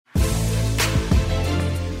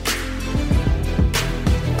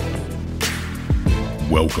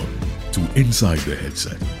Welcome to Inside the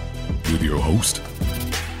Headset with your host,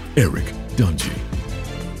 Eric Dungy.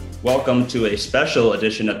 Welcome to a special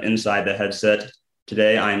edition of Inside the Headset.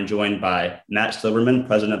 Today, I am joined by Matt Silverman,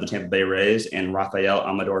 president of the Tampa Bay Rays, and Rafaela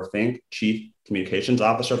Amador, chief communications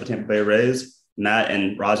officer of the Tampa Bay Rays. Matt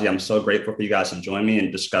and Razi, I'm so grateful for you guys to join me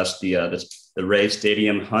and discuss the Rays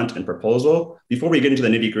stadium hunt and proposal. Before we get into the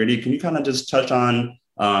nitty gritty, can you kind of just touch on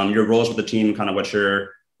your roles with the team and kind of what your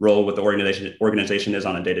role with the organization is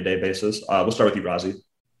on a day-to-day basis? We'll start with you, Razi.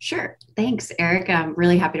 Sure. Thanks, Eric. I'm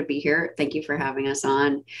really happy to be here. Thank you for having us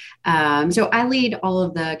on. So I lead all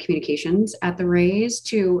of the communications at the Rays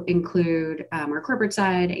to include our corporate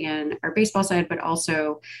side and our baseball side, but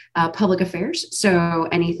also public affairs. So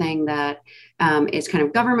anything that is kind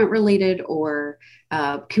of government related or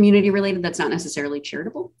community related that's not necessarily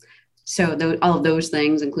charitable. So all of those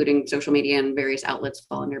things, including social media and various outlets,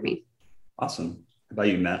 fall under me. Awesome. How about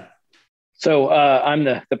you, Matt? So I'm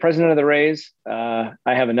the president of the Rays. I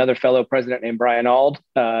have another fellow president named Brian Ald,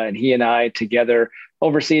 and he and I together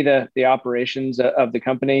oversee the operations of the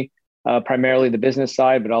company, primarily the business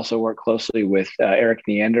side, but also work closely with Eric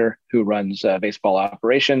Neander, who runs baseball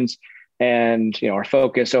operations. And our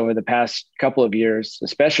focus over the past couple of years,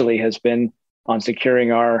 especially, has been on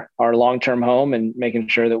securing our long-term home and making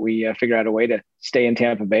sure that we figure out a way to stay in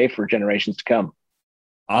Tampa Bay for generations to come.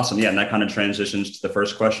 Awesome. Yeah. And that kind of transitions to the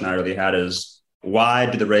first question I really had is, why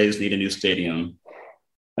do the Rays need a new stadium?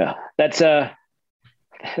 Well, that's a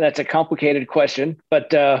complicated question, but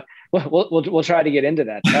we'll try to get into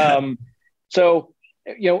that. So,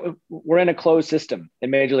 we're in a closed system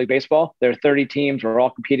in Major League Baseball. There are 30 teams. We're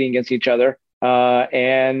all competing against each other.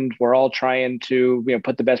 And we're all trying to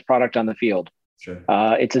put the best product on the field. Sure.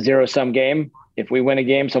 It's a zero-sum game. If we win a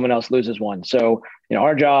game, someone else loses one. So,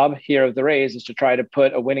 our job here at the Rays is to try to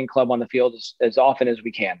put a winning club on the field as often as we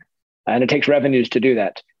can. And it takes revenues to do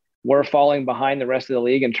that. We're falling behind the rest of the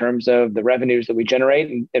league in terms of the revenues that we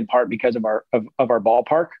generate, in part because of our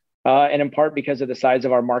ballpark, and in part because of the size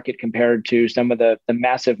of our market compared to some of the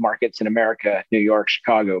massive markets in America: New York,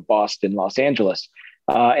 Chicago, Boston, Los Angeles.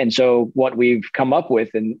 And so what we've come up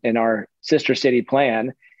with in our sister city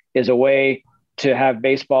plan is a way to have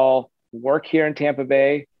baseball work here in Tampa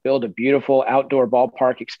Bay, build a beautiful outdoor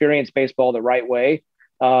ballpark, experience baseball the right way,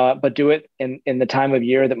 but do it in the time of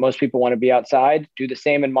year that most people want to be outside. Do the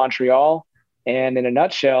same in Montreal, and in a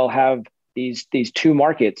nutshell, have these two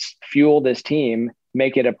markets fuel this team,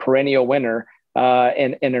 make it a perennial winner,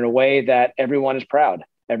 and in a way that everyone is proud.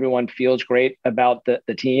 Everyone feels great about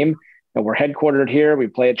the team. And we're headquartered here. We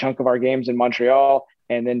play a chunk of our games in Montreal,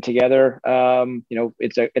 and then together,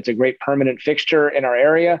 it's a great permanent fixture in our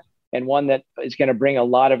area, and one that is going to bring a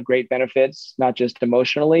lot of great benefits, not just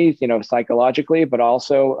emotionally, psychologically, but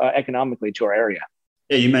also economically to our area.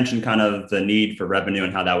 Yeah, you mentioned kind of the need for revenue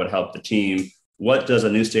and how that would help the team. What does a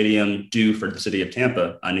new stadium do for the city of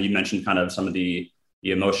Tampa? I know you mentioned kind of some of the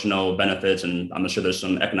emotional benefits, and I'm sure there's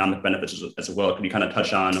some economic benefits as well. Can you kind of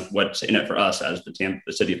touch on what's in it for us as the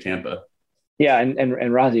city of Tampa? Yeah, and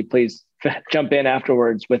Razi, please jump in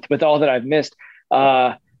afterwards with all that I've missed.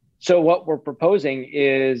 So what we're proposing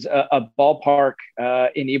is a ballpark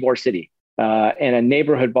in Ybor City, and a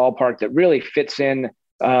neighborhood ballpark that really fits in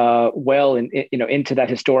well into that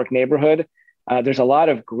historic neighborhood. There's a lot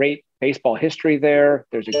of great baseball history there.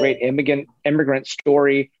 There's a great immigrant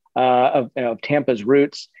story of Tampa's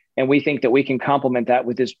roots, and we think that we can complement that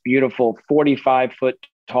with this beautiful 45-foot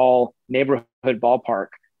tall neighborhood ballpark,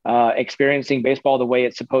 experiencing baseball the way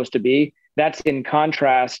it's supposed to be. That's in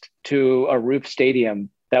contrast to a roof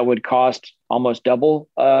stadium that would cost almost double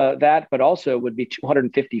that, but also would be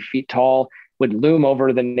 250 feet tall, would loom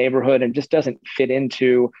over the neighborhood, and just doesn't fit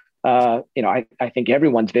into, I think,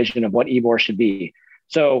 everyone's vision of what Ybor should be.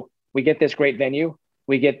 So we get this great venue.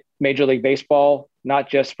 We get Major League Baseball, not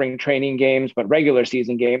just spring training games, but regular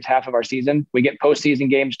season games, half of our season. We get postseason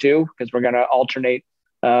games too, because we're going to alternate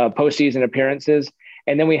postseason appearances.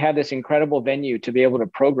 And then we have this incredible venue to be able to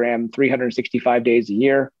program 365 days a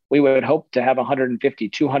year. We would hope to have 150,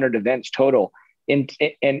 200 events total.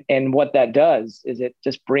 And what that does is it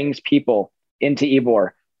just brings people into Ybor,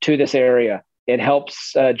 to this area. It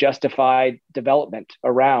helps justify development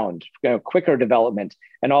around, quicker development.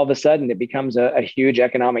 And all of a sudden, it becomes a huge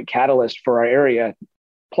economic catalyst for our area,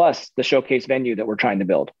 plus the showcase venue that we're trying to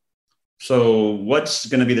build. So what's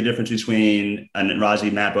going to be the difference between, and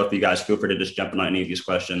Razi, Matt, both of you guys, feel free to just jump on any of these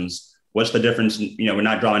questions. What's the difference? We're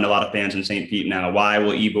not drawing a lot of fans in St. Pete now. Why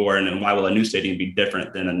will Ybor and why will a new stadium be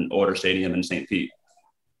different than an older stadium in St. Pete?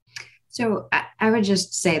 So I would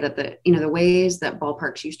just say that the ways that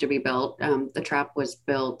ballparks used to be built, the Trop was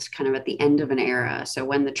built kind of at the end of an era. So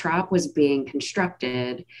when the Trop was being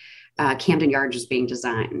constructed, Camden Yards was being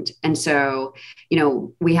designed. And so,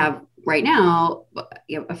 we have right now,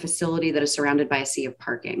 a facility that is surrounded by a sea of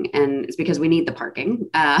parking, and it's because we need the parking.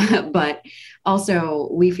 But also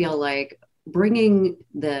we feel like bringing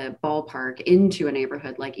the ballpark into a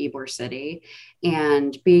neighborhood like Ybor City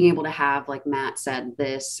and being able to have, like Matt said,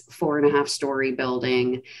 this 4.5-story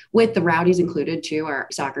building with the Rowdies included too, our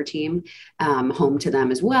soccer team, home to them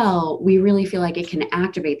as well. We really feel like it can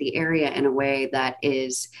activate the area in a way that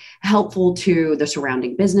is helpful to the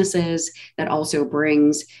surrounding businesses, that also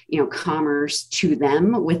brings, commerce to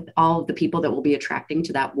them with all of the people that will be attracting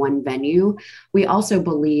to that one venue. We also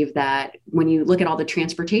believe that when you look at all the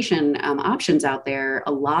transportation options out there,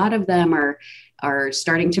 a lot of them are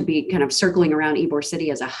starting to be kind of circling around Ybor City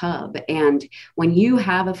as a hub. And when you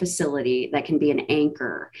have a facility that can be an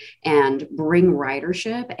anchor and bring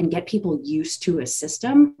ridership and get people used to a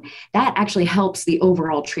system, that actually helps the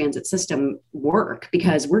overall transit system work,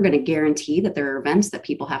 because we're going to guarantee that there are events that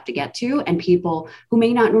people have to get to, and people who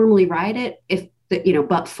may not normally ride it,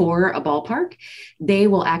 but for a ballpark, they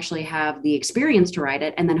will actually have the experience to ride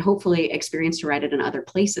it, and then hopefully experience to ride it in other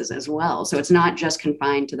places as well. So it's not just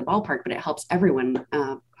confined to the ballpark, but it helps everyone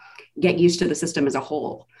get used to the system as a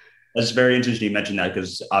whole. That's very interesting you mentioned that,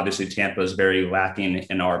 because obviously Tampa is very lacking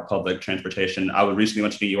in our public transportation. I recently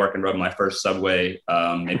went to New York and rode my first subway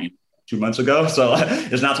maybe 2 months ago. So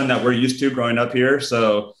it's not something that we're used to growing up here.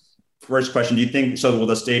 So first question, do you think, so will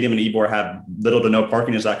the stadium in Ybor have little to no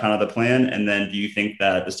parking? Is that kind of the plan? And then do you think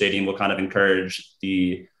that the stadium will kind of encourage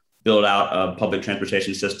the build out of public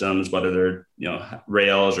transportation systems, whether they're,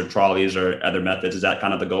 rails or trolleys or other methods? Is that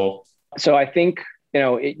kind of the goal? So I think,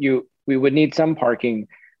 we would need some parking,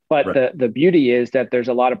 but right. the beauty is that there's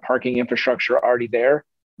a lot of parking infrastructure already there.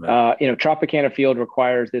 Right. Tropicana Field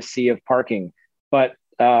requires this sea of parking, but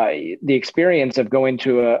the experience of going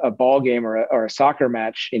to a ball game or a soccer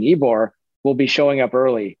match in Ybor will be showing up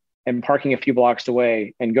early and parking a few blocks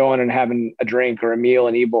away and going and having a drink or a meal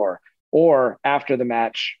in Ybor, or after the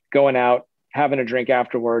match, going out, having a drink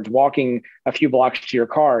afterwards, walking a few blocks to your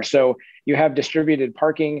car. So you have distributed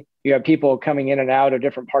parking, you have people coming in and out of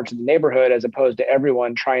different parts of the neighborhood, as opposed to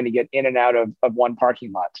everyone trying to get in and out of one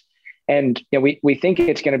parking lot. And we think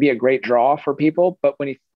it's going to be a great draw for people, but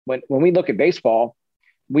when we look at baseball,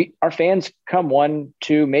 our fans come 1,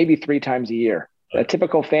 2, maybe 3 times a year. A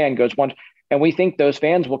typical fan goes once, and we think those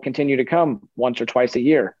fans will continue to come once or twice a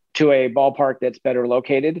year to a ballpark that's better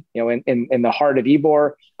located, in the heart of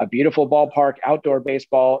Ybor, a beautiful ballpark, outdoor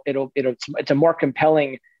baseball. It's a more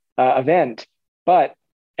compelling event, but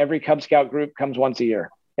every Cub Scout group comes once a year.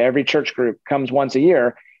 Every church group comes once a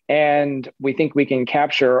year. And we think we can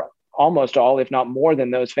capture almost all, if not more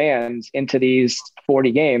than those fans into these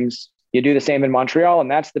 40 games. You do the same in Montreal,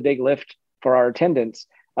 and that's the big lift for our attendance.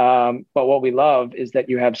 But what we love is that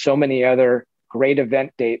you have so many other great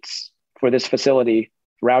event dates for this facility.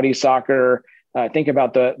 Rowdy soccer. Think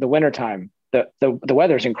about the wintertime. The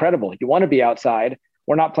weather's incredible. You want to be outside.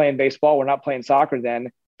 We're not playing baseball. We're not playing soccer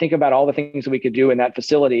then. Think about all the things that we could do in that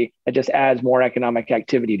facility. It just adds more economic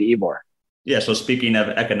activity to Ybor. Yeah. So speaking of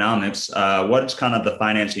economics, what's kind of the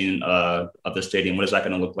financing of the stadium? What is that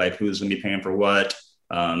going to look like? Who's going to be paying for what?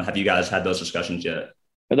 Have you guys had those discussions yet?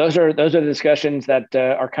 Those are the discussions that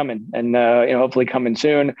are coming, and hopefully coming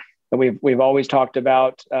soon. We've always talked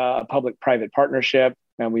about a public-private partnership,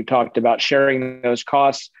 and we've talked about sharing those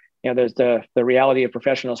costs. There's the reality of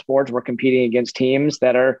professional sports. We're competing against teams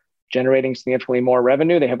that are generating significantly more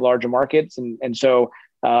revenue. They have larger markets, and so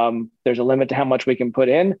there's a limit to how much we can put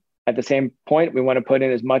in. At the same point, we want to put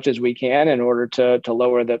in as much as we can in order to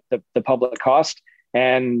lower the public cost.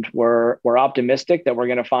 And we're optimistic that we're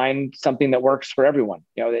going to find something that works for everyone.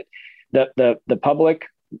 The public,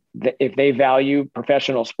 if they value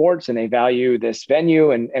professional sports and they value this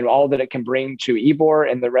venue and all that it can bring to Ybor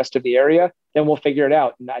and the rest of the area, then we'll figure it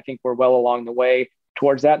out. And I think we're well along the way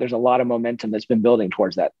towards that. There's a lot of momentum that's been building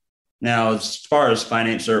towards that. Now, as far as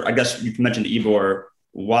finance, or I guess you mentioned Ybor,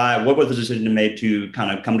 what was the decision made to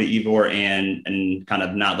kind of come to Ybor and kind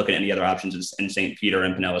of not look at any other options in St. Peter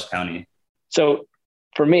and Pinellas County? So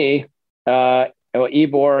for me,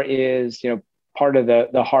 Ybor is, part of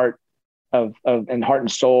the heart of and heart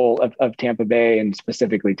and soul of Tampa Bay, and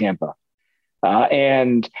specifically Tampa.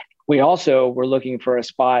 And we also were looking for a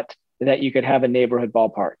spot that you could have a neighborhood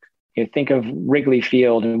ballpark. Think of Wrigley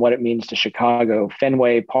Field and what it means to Chicago,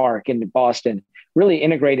 Fenway Park in Boston, really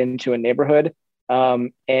integrate into a neighborhood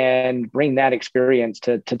and bring that experience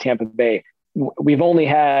to Tampa Bay. we've only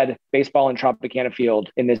had baseball in Tropicana Field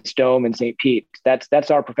in this dome in St. Pete.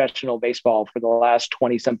 That's our professional baseball for the last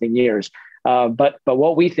 20 something years. But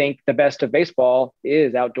what we think the best of baseball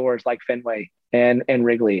is outdoors like Fenway and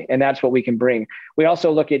Wrigley. And that's what we can bring. We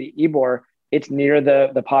also look at Ybor. It's near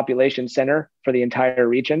the population center for the entire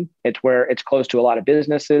region. It's where it's close to a lot of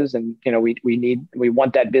businesses. And, we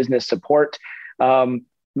want that business support.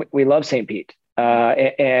 We love St. Pete.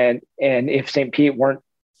 And if St. Pete weren't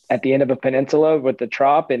at the end of a peninsula with the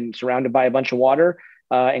Trop and surrounded by a bunch of water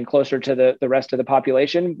and closer to the rest of the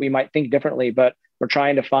population, we might think differently, but we're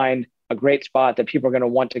trying to find a great spot that people are going to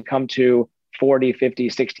want to come to 40, 50,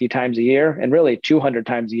 60 times a year, and really 200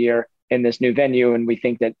 times a year in this new venue. And we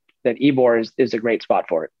think that Ybor is a great spot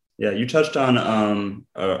for it. Yeah, you touched on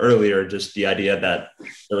earlier just the idea that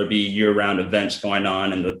there would be year-round events going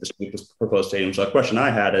on in the proposed stadium. So a question I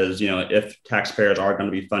had is, if taxpayers are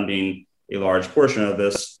going to be funding a large portion of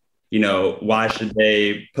this, why should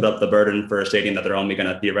they put up the burden for a stadium that they're only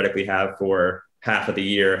going to theoretically have for half of the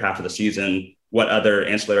year, half of the season? What other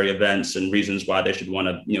ancillary events and reasons why they should want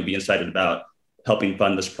to, be excited about helping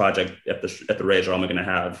fund this project if the Rays are only going to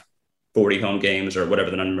have 40 home games or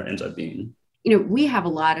whatever the number ends up being? We have a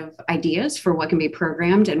lot of ideas for what can be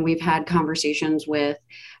programmed, and we've had conversations with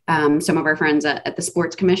some of our friends at the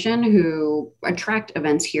Sports Commission who attract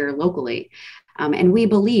events here locally. And we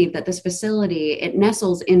believe that this facility, it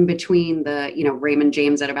nestles in between the, Raymond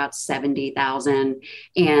James at about 70,000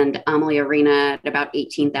 and Amalie Arena at about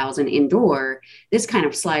 18,000 indoor. This kind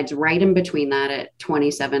of slides right in between that at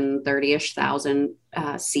 27, 30-ish thousand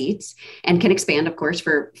seats, and can expand, of course,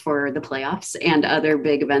 for the playoffs and other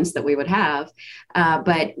big events that we would have.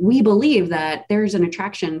 But we believe that there's an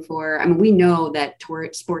attraction we know that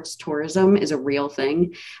sports tourism is a real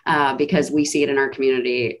thing because we see it in our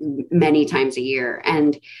community many times a year.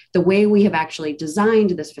 And the way we have actually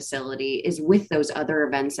designed this facility is with those other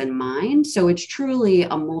events in mind. So it's truly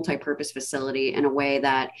a multi-purpose facility in a way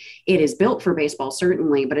that it is built for baseball,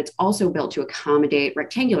 certainly, but it's also built to accommodate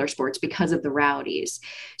rectangular sports because of the Rowdies.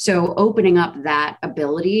 So opening up that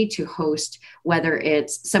ability to host, whether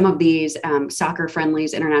it's some of these soccer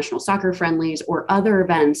friendlies, international soccer friendlies, or other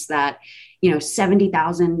events that,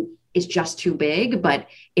 70,000 is just too big. But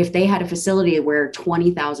if they had a facility where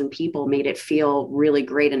 20,000 people made it feel really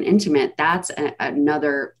great and intimate, that's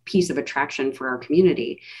another piece of attraction for our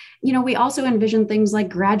community. We also envision things like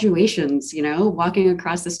graduations, walking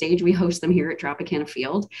across the stage. We host them here at Tropicana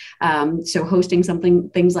Field. So hosting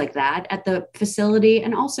things like that at the facility,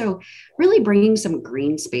 and also really bringing some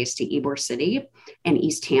green space to Ybor City and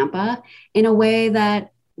East Tampa in a way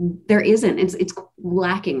that there isn't. It's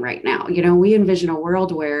lacking right now. We envision a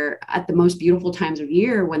world where at the most beautiful times of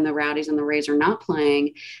year, when the Rowdies and the Rays are not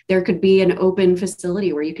playing, there could be an open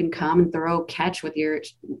facility where you can come and throw a catch with your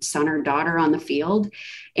son or daughter on the field,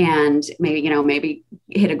 and maybe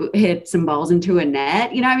hit some balls into a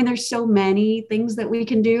net. There's so many things that we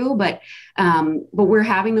can do, but we're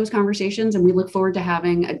having those conversations, and we look forward to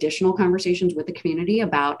having additional conversations with the community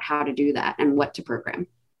about how to do that and what to program.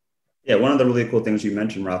 Yeah, one of the really cool things you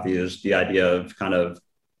mentioned, Rafi, is the idea of kind of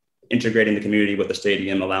integrating the community with the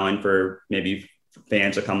stadium, allowing for maybe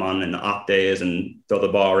fans to come on in off days and throw the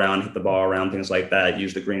ball around, hit the ball around, things like that,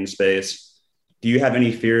 use the green space. Do you have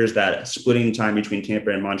any fears that splitting time between Tampa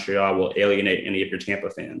and Montreal will alienate any of your Tampa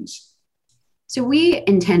fans? So we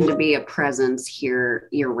intend to be a presence here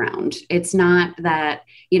year round. It's not that,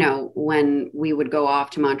 when we would go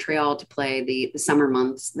off to Montreal to play the summer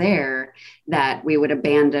months there, that we would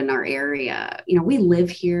abandon our area. We live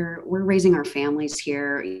here. We're raising our families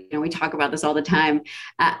here. We talk about this all the time.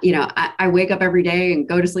 I wake up every day and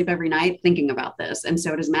go to sleep every night thinking about this. And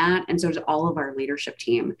so does Matt. And so does all of our leadership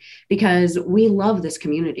team, because we love this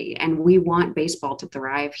community and we want baseball to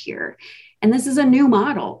thrive here. And this is a new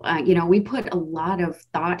model. We put a lot of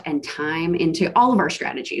thought and time into all of our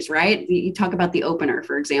strategies, right? You talk about the opener,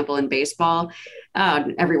 for example, in baseball.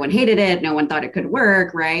 Everyone hated it. No one thought it could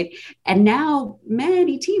work, right? And now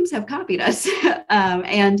many teams have copied us.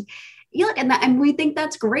 And we think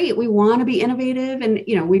that's great. We want to be innovative, and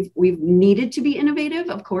we've needed to be innovative,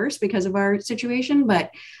 of course, because of our situation.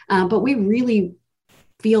 But we really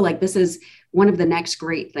feel like this is one of the next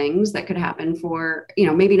great things that could happen for,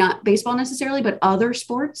 maybe not baseball necessarily, but other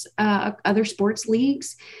sports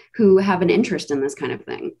leagues who have an interest in this kind of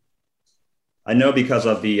thing. I know because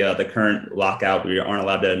of the current lockout, we aren't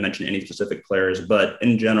allowed to mention any specific players, but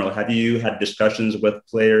in general, have you had discussions with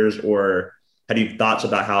players, or had you thoughts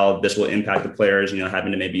about how this will impact the players,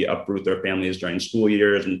 having to maybe uproot their families during school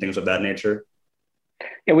years and things of that nature?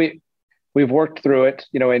 Yeah, we've worked through it,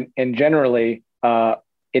 and generally,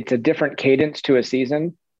 it's a different cadence to a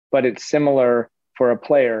season. but it's similar for a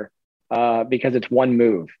player because it's one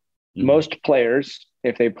move. Mm-hmm. Most players,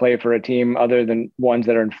 if they play for a team other than ones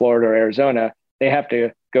that are in Florida or Arizona, they have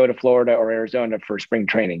to go to Florida or Arizona for spring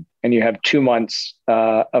training. And you have 2 months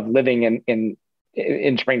of living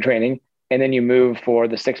in spring training. And then you move for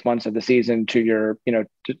the 6 months of the season to your,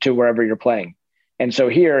 to wherever you're playing. And so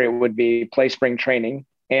here it would be play spring training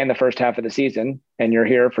and the first half of the season, and you're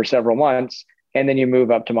here for several months. And then you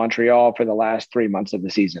move up to Montreal for the last 3 months of the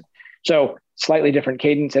season. So slightly different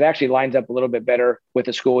cadence. It actually lines up a little bit better with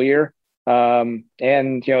the school year. And,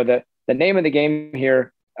 the name of the game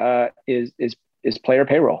here is player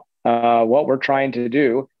payroll. What we're trying to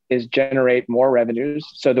do is generate more revenues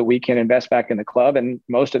so that we can invest back in the club. And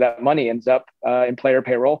most of that money ends up in player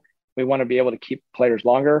payroll. We want to be able to keep players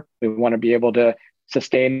longer. We want to be able to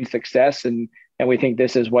sustain success. And we think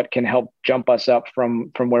this is what can help jump us up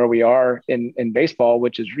from where we are in baseball,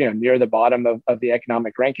 which is, near the bottom of the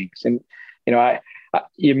economic rankings. And,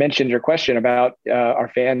 you mentioned your question about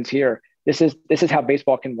our fans here. This is how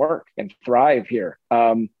baseball can work and thrive here.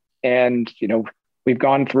 And, we've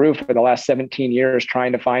gone through for the last 17 years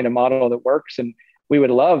trying to find a model that works. And we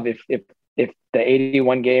would love if the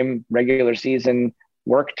 81 game regular season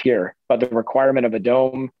worked here, but the requirement of a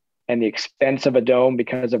dome and the expense of a dome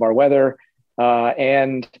because of our weather,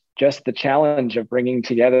 and just the challenge of bringing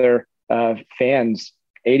together fans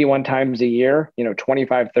 81 times a year,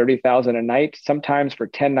 25, 30,000 a night, sometimes for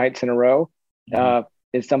 10 nights in a row,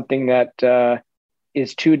 is something that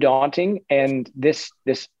is too daunting. And this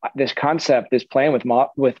concept, this plan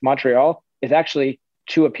with Montreal is actually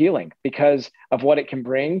too appealing because of what it can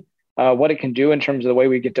bring, what it can do in terms of the way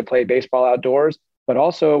we get to play baseball outdoors, but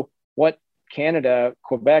also what Canada,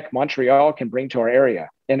 Quebec, Montreal can bring to our area.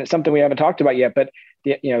 And it's something we haven't talked about yet, but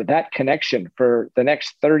that connection for the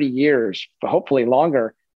next 30 years, but hopefully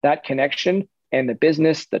longer, that connection and the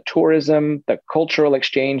business, the tourism, the cultural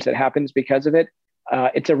exchange that happens because of it,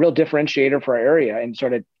 it's a real differentiator for our area and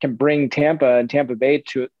sort of can bring Tampa and Tampa Bay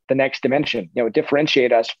to the next dimension,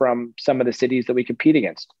 differentiate us from some of the cities that we compete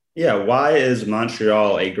against. Yeah. Why is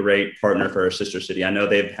Montreal a great partner for a sister city? I know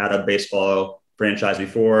they've had a baseball franchise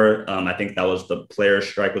before. I think that was the player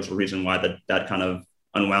strike was the reason why that kind of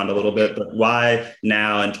unwound a little bit, but why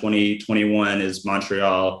now in 2021 is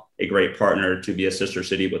Montreal a great partner to be a sister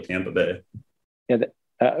city with Tampa Bay? Yeah.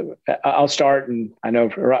 I'll start, and I know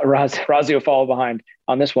Razi will follow behind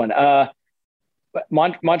on this one. But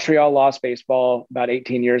Montreal lost baseball about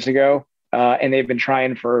 18 years ago, and they've been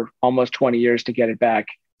trying for almost 20 years to get it back.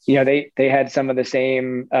 They had some of the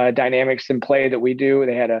same dynamics in play that we do.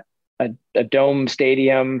 They had a dome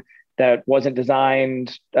stadium that wasn't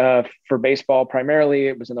designed for baseball primarily.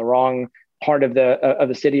 It was in the wrong part of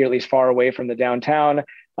the city, or at least far away from the downtown.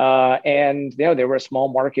 And they were a small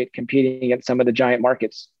market competing against some of the giant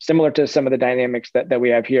markets, similar to some of the dynamics that we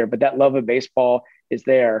have here. But that love of baseball is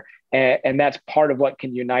there, and that's part of what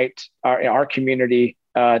can unite our community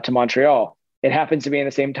to Montreal. It happens to be in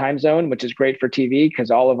the same time zone, which is great for TV because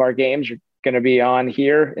all of our games are going to be on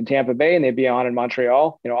here in Tampa Bay, and they'd be on in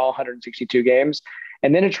Montreal. All 162 games,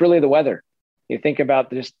 and then it's really the weather. You think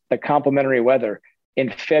about just the complementary weather. In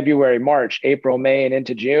February, March, April, May, and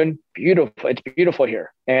into June, beautiful. It's beautiful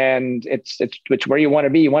here, and it's where you want to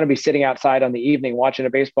be. You want to be sitting outside on the evening, watching a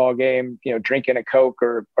baseball game, drinking a Coke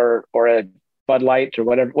or a Bud Light or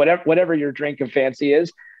whatever your drink of fancy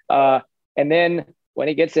is. And then when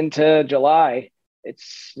it gets into July,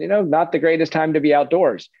 it's not the greatest time to be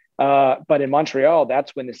outdoors. But in Montreal,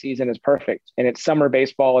 that's when the season is perfect, and it's summer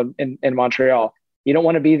baseball in Montreal. You don't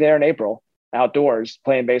want to be there in April outdoors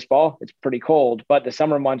playing baseball. It's pretty cold, but the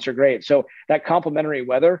summer months are great. So that complementary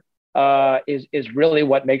weather is really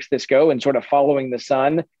what makes this go, and sort of following the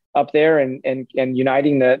sun up there and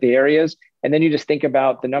uniting the areas. And then you just think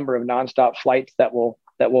about the number of nonstop flights that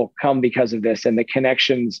will come because of this, and the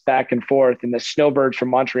connections back and forth, and the snowbirds from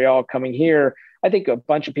Montreal coming here. I think a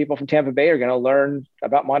bunch of people from Tampa Bay are going to learn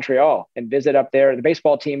about Montreal and visit up there. The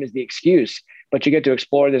baseball team is the excuse, but you get to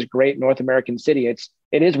explore this great North American city.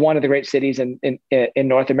 It is one of the great cities in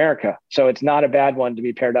North America. So it's not a bad one to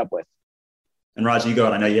be paired up with. And Raj, you go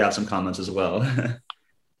on. I know you have some comments as well.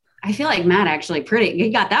 I feel like Matt actually he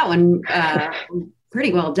got that one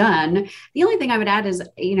pretty well done. The only thing I would add is,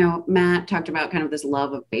 Matt talked about kind of this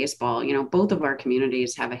love of baseball. Both of our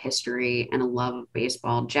communities have a history and a love of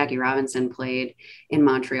baseball. Jackie Robinson played in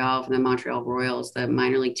Montreal for the Montreal Royals, the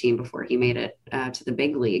minor league team, before he made it to the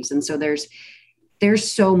big leagues. And so there's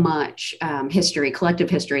so much history, collective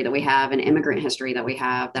history that we have, and immigrant history that we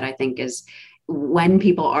have, that I think is, when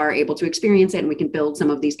people are able to experience it and we can build some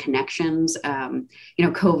of these connections,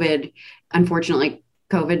 COVID unfortunately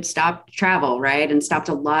COVID stopped travel, right? And stopped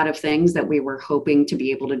a lot of things that we were hoping to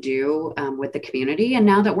be able to do with the community. And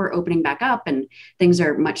now that we're opening back up and things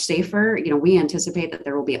are much safer, we anticipate that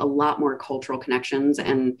there will be a lot more cultural connections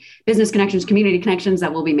and business connections, community connections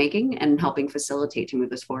that we'll be making and helping facilitate to move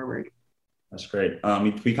this forward. That's great.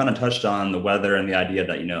 We kind of touched on the weather and the idea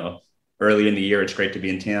that, early in the year, it's great to be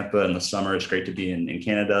in Tampa. In the summer, it's great to be in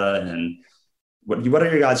Canada. And what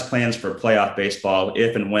are your guys' plans for playoff baseball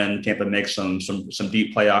if and when Tampa makes some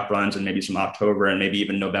deep playoff runs and maybe some October and maybe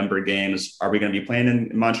even November games? Are we going to be playing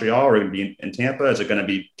in Montreal or are we going to be in Tampa? Is it going to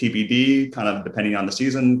be TBD, kind of depending on the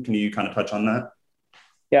season? Can you kind of touch on that?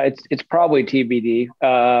 Yeah, it's probably TBD.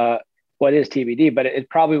 What is TBD? But it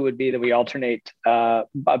probably would be that we alternate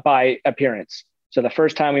by appearance. So the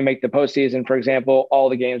first time we make the postseason, for example, all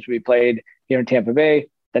the games will be played here in Tampa Bay.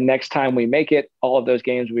 The next time we make it, all of those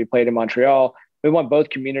games will be played in Montreal. We want both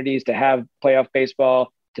communities to have playoff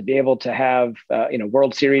baseball, to be able to have,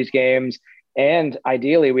 World Series games. And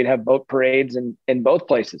ideally, we'd have boat parades in both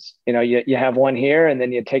places. You have one here and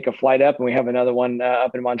then you take a flight up and we have another one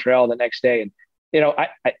up in Montreal the next day. And,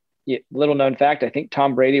 little known fact, I think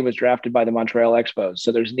Tom Brady was drafted by the Montreal Expos.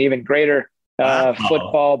 So there's an even greater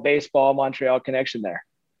football, baseball, Montreal connection there.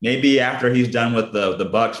 Maybe after he's done with the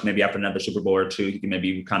Bucks, maybe after another Super Bowl or two, he can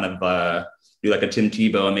maybe kind of do like a Tim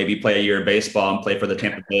Tebow and maybe play a year of baseball and play for the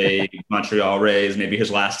Tampa Bay Montreal Rays, maybe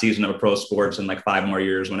his last season of pro sports in like 5 more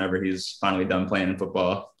years whenever he's finally done playing in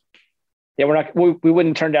football. Yeah, we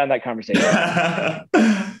wouldn't turn down that conversation.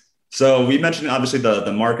 So we mentioned obviously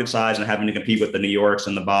the market size and having to compete with the New Yorks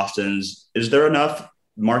and the Bostons. Is there enough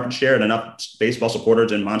market share and enough baseball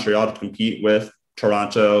supporters in Montreal to compete with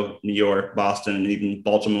Toronto, New York, Boston, and even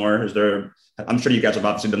Baltimore? I'm sure you guys have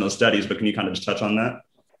obviously done those studies, but can you kind of just touch on that?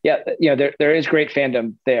 Yeah, there is great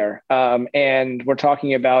fandom there. And we're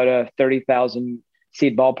talking about a 30,000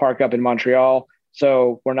 seat ballpark up in Montreal.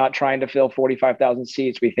 So we're not trying to fill 45,000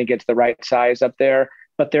 seats. We think it's the right size up there,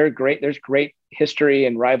 but there's great history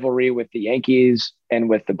and rivalry with the Yankees and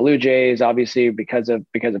with the Blue Jays, obviously because of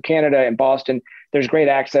Canada and Boston. There's great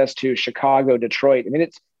access to Chicago, Detroit. I mean,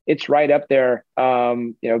 it's right up there,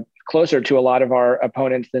 closer to a lot of our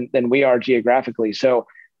opponents than we are geographically. So,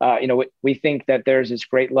 we think that there's this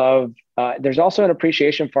great love. There's also an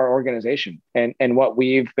appreciation for our organization and what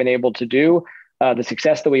we've been able to do, the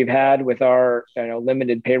success that we've had with our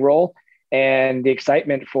limited payroll, and the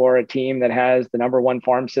excitement for a team that has the number 1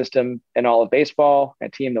 farm system in all of baseball, a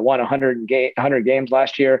team that won 100 games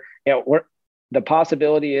last year. The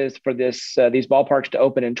possibility is for these ballparks to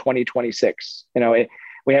open in 2026.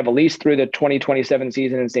 We have a lease through the 2027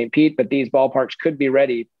 season in St. Pete, but these ballparks could be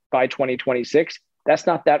ready by 2026. That's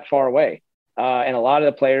not that far away. And a lot of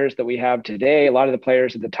the players that we have today, a lot of the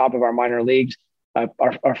players at the top of our minor leagues,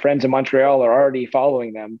 our friends in Montreal are already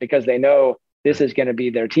following them because they know this is going to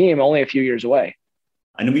be their team only a few years away.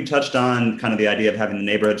 I know we touched on kind of the idea of having the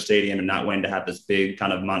neighborhood stadium and not wanting to have this big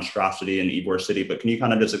kind of monstrosity in Ybor City, but can you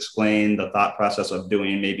kind of just explain the thought process of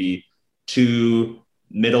doing maybe 2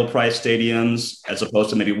 middle price stadiums as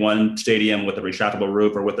opposed to maybe 1 stadium with a retractable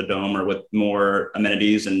roof or with a dome or with more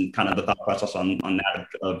amenities, and kind of the thought process on that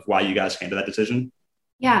of why you guys came to that decision?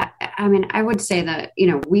 Yeah, I mean, I would say that,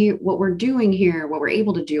 what we're doing here, what we're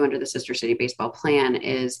able to do under the Sister City Baseball Plan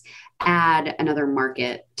is add another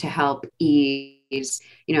market to help ease,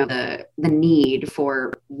 the need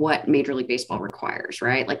for what Major League Baseball requires,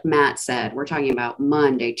 right? Like Matt said, we're talking about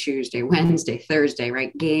Monday, Tuesday, Wednesday, Thursday,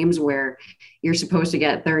 right? Games where you're supposed to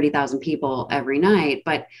get 30,000 people every night.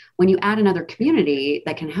 But when you add another community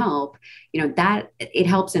that can help, that it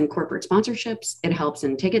helps in corporate sponsorships, it helps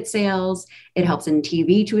in ticket sales, it helps in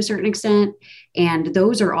TV to a certain extent. And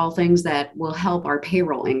those are all things that will help our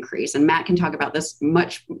payroll increase. And Matt can talk about this in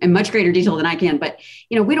much greater detail than I can, but,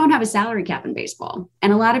 we don't have a salary cap in baseball.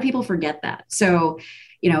 And a lot of people forget that. So,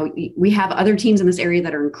 we have other teams in this area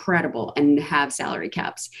that are incredible and have salary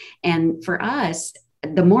caps. And for us,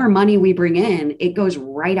 the more money we bring in, it goes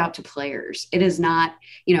right out to players. It is not,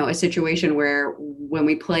 a situation where when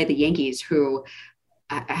we play the Yankees, who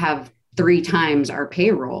have 3 times our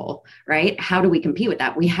payroll, right? How do we compete with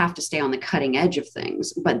that? We have to stay on the cutting edge of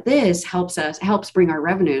things. But this helps bring our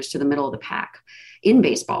revenues to the middle of the pack in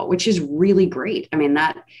baseball, which is really great. I mean,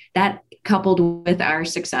 that coupled with our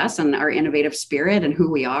success and our innovative spirit and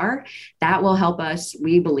who we are, that will help us,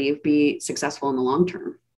 we believe, be successful in the long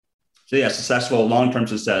term. So yeah, successful long-term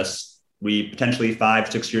success. We potentially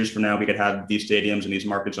 5-6 years from now, we could have these stadiums and these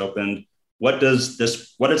markets opened. What does a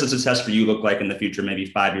success for you look like in the future? Maybe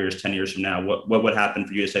 5 years, 10 years from now, what would happen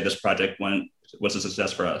for you to say this project was a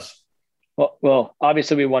success for us? Well,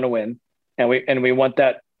 obviously we want to win, and we want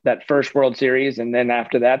that that first World Series, and then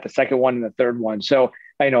after that, the second one and the third one. So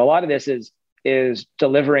I know a lot of this is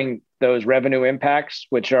delivering those revenue impacts,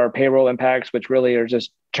 which are payroll impacts, which really are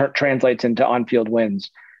just translates into on-field wins.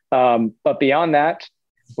 But beyond that,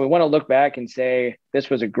 we want to look back and say this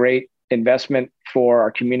was a great investment for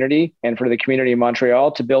our community and for the community of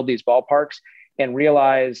Montreal to build these ballparks, and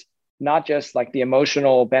realize not just like the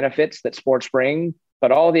emotional benefits that sports bring,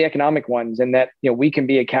 but all the economic ones, and that, we can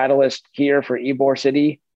be a catalyst here for Ybor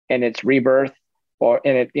City and its rebirth,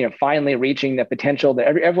 and it, finally reaching the potential that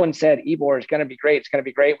everyone said Ybor is going to be great. It's going to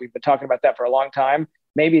be great. We've been talking about that for a long time.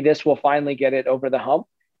 Maybe this will finally get it over the hump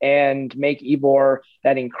and make Ybor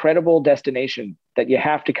that incredible destination that you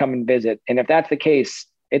have to come and visit. And if that's the case,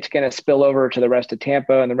 it's going to spill over to the rest of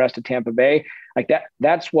Tampa and the rest of Tampa Bay. Like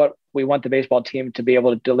that's what we want the baseball team to be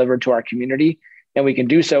able to deliver to our community. And we can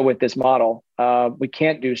do so with this model. We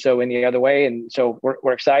can't do so any other way. And so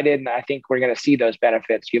we're excited. And I think we're going to see those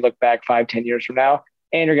benefits. You look back 5-10 years from now,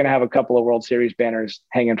 and you're going to have a couple of World Series banners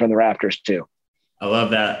hanging from the rafters too. I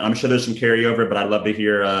love that. I'm sure there's some carryover, but I'd love to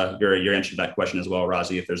hear your answer to that question as well,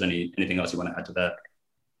 Rozzy, if there's anything else you want to add to that.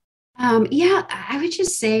 Yeah, I would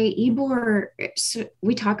just say Ybor, so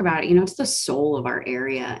we talk about it, it's the soul of our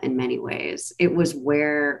area in many ways. It was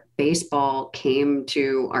where baseball came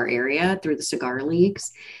to our area through the cigar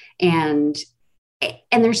leagues. And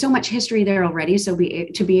there's so much history there already. So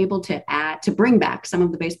to be able to bring back some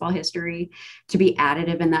of the baseball history, to be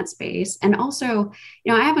additive in that space. And also,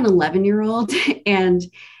 I have an 11-year-old and,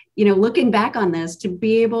 looking back on this, to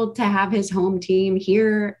be able to have his home team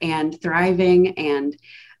here and thriving and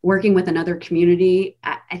working with another community,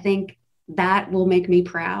 I think that will make me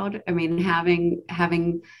proud. I mean,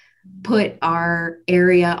 having put our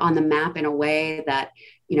area on the map in a way that,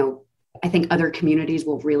 I think other communities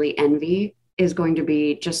will really envy is going to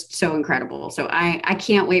be just so incredible. So I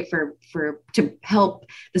can't wait to help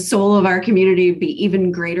the soul of our community be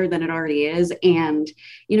even greater than it already is. And,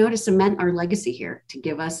 to cement our legacy here, to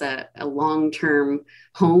give us a long-term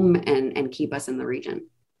home and keep us in the region.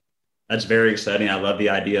 That's very exciting. I love the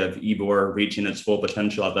idea of Ybor reaching its full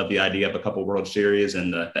potential. I love the idea of a couple World Series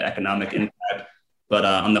and the economic impact. But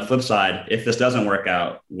on the flip side, if this doesn't work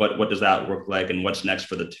out, what does that look like, and what's next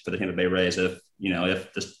for the Tampa Bay Rays? If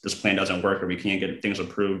this plan doesn't work, or we can't get things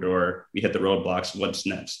approved, or we hit the roadblocks, what's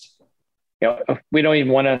next? We don't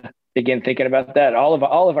even want to begin thinking about that. All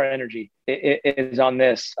of our energy is on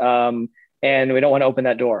this, and we don't want to open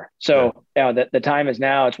that door. So the time is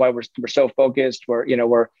now. It's why we're so focused.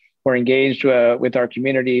 We're engaged with our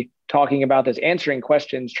community, talking about this, answering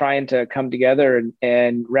questions, trying to come together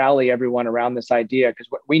and rally everyone around this idea, because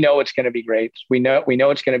we know it's going to be great. We know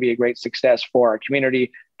it's going to be a great success for our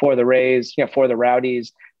community, for the Rays, for the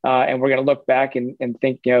Rowdies, and we're going to look back and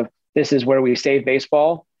think, this is where we saved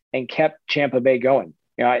baseball and kept Tampa Bay going.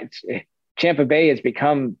 Tampa Bay has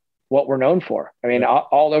become what we're known for. I mean,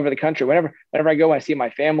 all over the country. Whenever I go, I see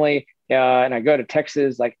my family, and I go to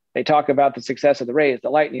Texas, like they talk about the success of the Rays, the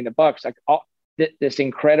Lightning, the Bucks, like this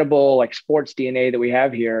incredible like sports DNA that we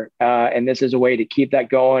have here. And this is a way to keep that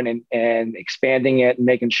going and expanding it and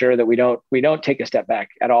making sure that we don't take a step back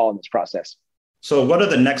at all in this process. So what do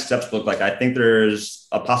the next steps look like? I think there's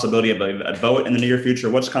a possibility of a vote in the near future.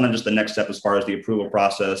 What's kind of just the next step as far as the approval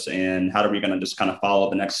process, and how are we going to just kind of follow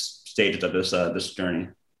the next stages of this journey?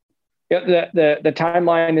 Yeah, the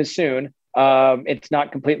timeline is soon. It's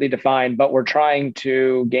not completely defined, but we're trying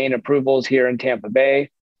to gain approvals here in Tampa Bay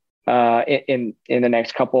in the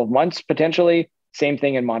next couple of months, potentially. Same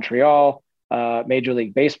thing in Montreal. Major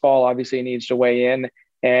League Baseball obviously needs to weigh in.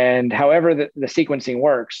 And however the sequencing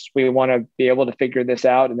works, we want to be able to figure this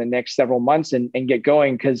out in the next several months and get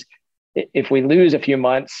going. Because if we lose a few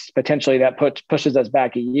months, potentially that pushes us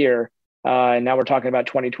back a year. And now we're talking about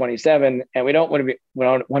 2027, and we don't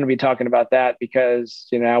want to be talking about that, because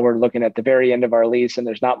now we're looking at the very end of our lease and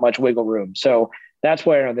there's not much wiggle room. So that's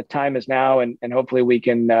where the time is now, and hopefully we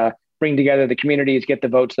can bring together the communities, get the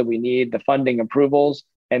votes that we need, the funding approvals,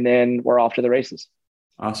 and then we're off to the races.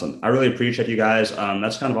 Awesome. I really appreciate you guys.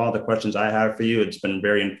 That's kind of all the questions I have for you. It's been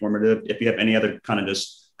very informative. If you have any other kind of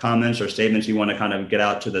just comments or statements you want to kind of get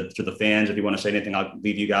out to the fans, if you want to say anything, I'll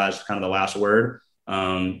leave you guys kind of the last word. So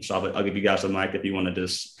I'll give you guys the mic if you want to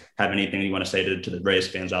just have anything you want to say to the Rays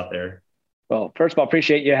fans out there. Well, first of all,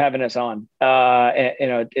 appreciate you having us on.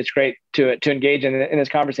 It's great to engage in this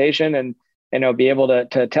conversation and be able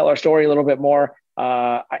to tell our story a little bit more.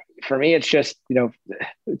 For me, it's just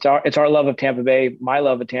it's our love of Tampa Bay, my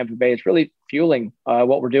love of Tampa Bay. It's really fueling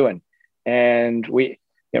what we're doing, and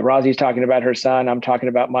Rozzy's talking about her son. I'm talking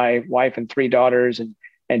about my wife and 3 daughters,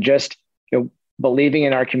 and just believing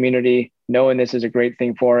in our community, knowing this is a great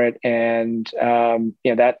thing for it. And,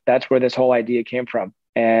 that's where this whole idea came from.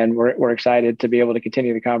 And we're excited to be able to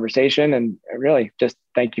continue the conversation, and really just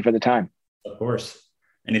thank you for the time. Of course.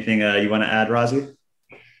 Anything you want to add, Razi?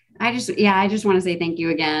 I just want to say thank you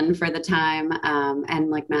again for the time. And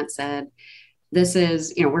like Matt said, this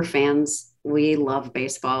is, we're fans. We love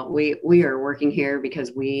baseball. We are working here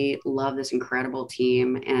because we love this incredible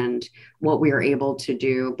team and what we are able to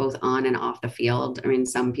do both on and off the field. I mean,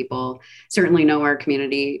 some people certainly know our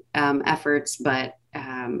community efforts, but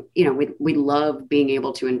we love being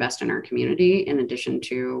able to invest in our community in addition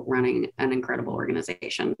to running an incredible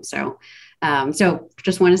organization. So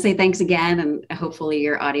just want to say thanks again, and hopefully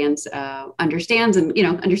your audience understands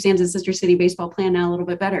the Sister City baseball plan now a little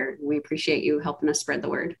bit better. We appreciate you helping us spread the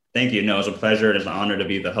word. Thank you. No, it was a pleasure. It is an honor to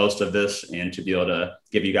be the host of this and to be able to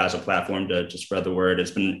give you guys a platform to spread the word.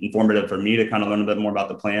 It's been informative for me to kind of learn a bit more about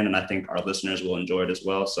the plan, and I think our listeners will enjoy it as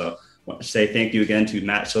well. So I want to say thank you again to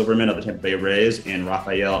Matt Silverman of the Tampa Bay Rays and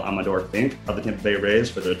Rafaela Amador Fink of the Tampa Bay Rays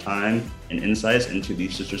for their time and insights into the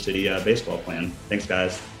Sister City baseball plan. Thanks,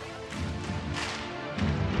 guys.